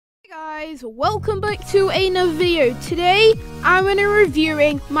guys, welcome back to another video. Today I'm going to be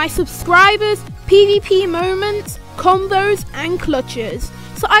reviewing my subscribers PvP moments, combos and clutches.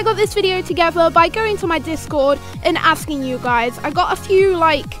 So I got this video together by going to my Discord and asking you guys. I got a few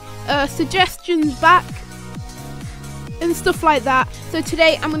suggestions back and stuff like that. So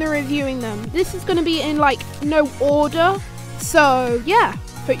today I'm going to be reviewing them. This is going to be in no order. So yeah,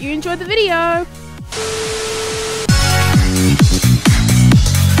 hope you enjoy the video.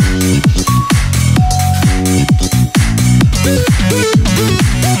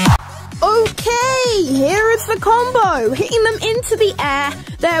 Okay, here is the combo. Hitting them into the air.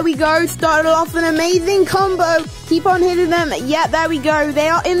 There we go. Started off an amazing combo. Keep on hitting them. Yeah, there we go. They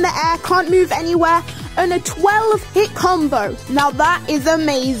are in the air. Can't move anywhere. And a 12 hit combo. Now that is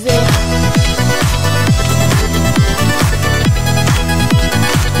amazing.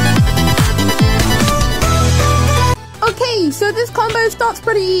 Okay, so this combo starts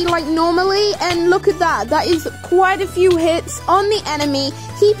pretty normally, and look at that. That is quite a few hits on the enemy,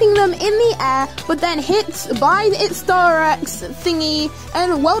 keeping them in the air, but then hits by its Star X thingy,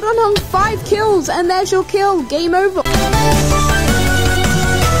 and well done on 5 kills, and there's your kill. Game over.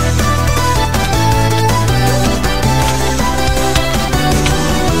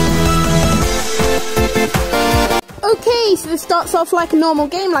 Okay, so this starts off like a normal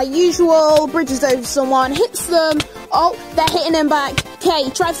game, like usual. Bridges over someone, hits them. Oh, they're hitting him back. Okay,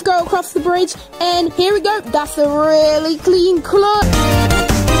 tries to go across the bridge, and here we go. That's a really clean clutch.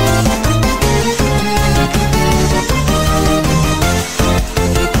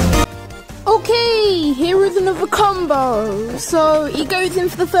 Okay, here is another combo. So he goes in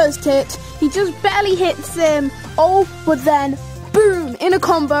for the first hit. He just barely hits him. Oh, but then, boom, in a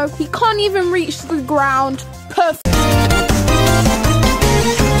combo. He can't even reach the ground. Perfect.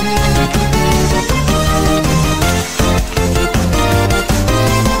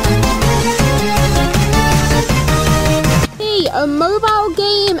 A mobile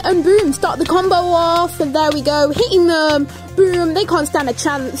game, and boom, start the combo off, and there we go, hitting them, boom, they can't stand a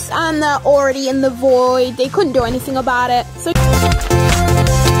chance, and they're already in the void. They couldn't do anything about it. So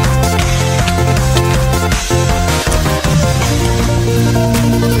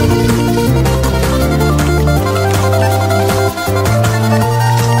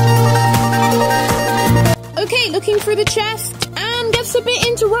okay, looking through the chest, and gets a bit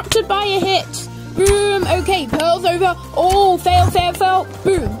interrupted by a hit. Boom, okay, pearls over. Oh, fail, fail, fail.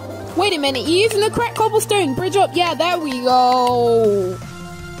 Boom. Wait a minute, you're using a cracked cobblestone. Bridge up, yeah, there we go.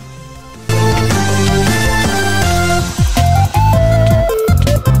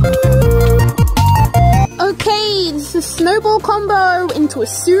 Okay, this is a snowball combo into a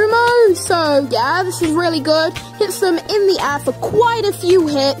sumo. So, yeah, this is really good. Hits them in the air for quite a few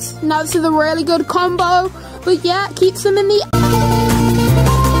hits. Now, this is a really good combo. But, yeah, keeps them in the air.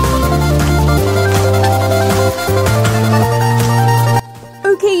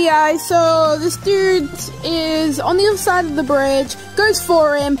 Okay guys, so this dude is on the other side of the bridge, goes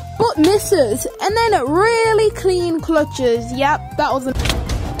for him, but misses, and then it really clean clutches. Yep, that was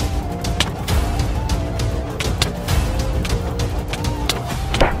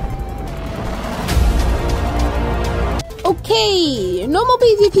okay, normal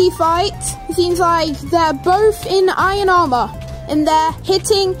PvP fight. It seems like they're both in iron armor, and they're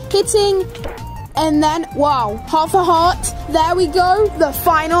hitting, and then, wow, half a heart. There we go, the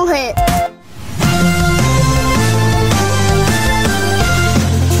final hit.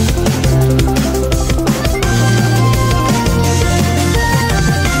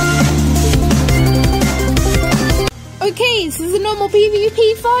 Okay, this is a normal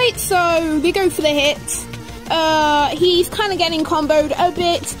PvP fight, so they go for the hit. He's kind of getting comboed a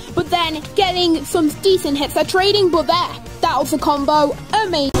bit, but then getting some decent hits. They're trading, but there, that was a combo.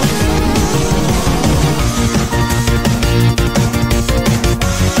 Amazing.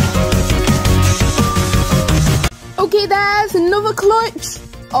 Okay, there's another clutch.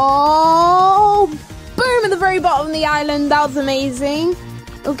 Oh, boom, at the very bottom of the island. That was amazing.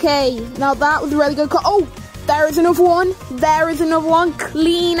 Okay, now that was a really good oh, there is another one. There is another one.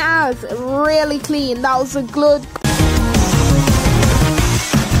 Clean as, really clean. That was a good